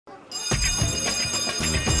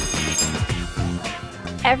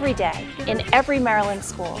Every day, in every Maryland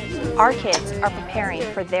school, our kids are preparing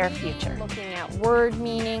for their future. Looking at word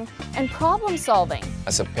meaning and problem solving.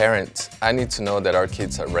 As a parent, I need to know that our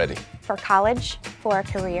kids are ready. For college, for a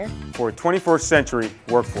career. For a 21st century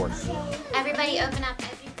workforce. Everybody open up.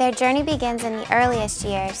 Their journey begins in the earliest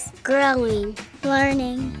years. Growing,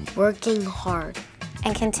 learning, working hard.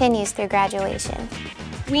 And continues through graduation.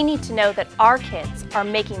 We need to know that our kids are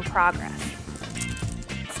making progress.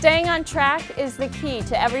 Staying on track is the key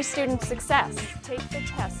to every student's success. Take the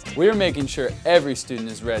test. We're making sure every student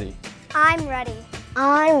is ready. I'm ready.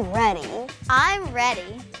 I'm ready. I'm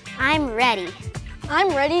ready. I'm ready.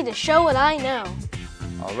 I'm ready to show what I know.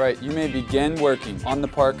 All right, you may begin working on the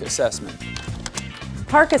Parcc assessment.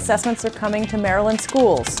 Parcc assessments are coming to Maryland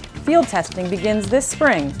schools. Field testing begins this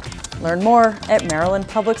spring. Learn more at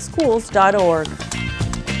marylandpublicschools.org.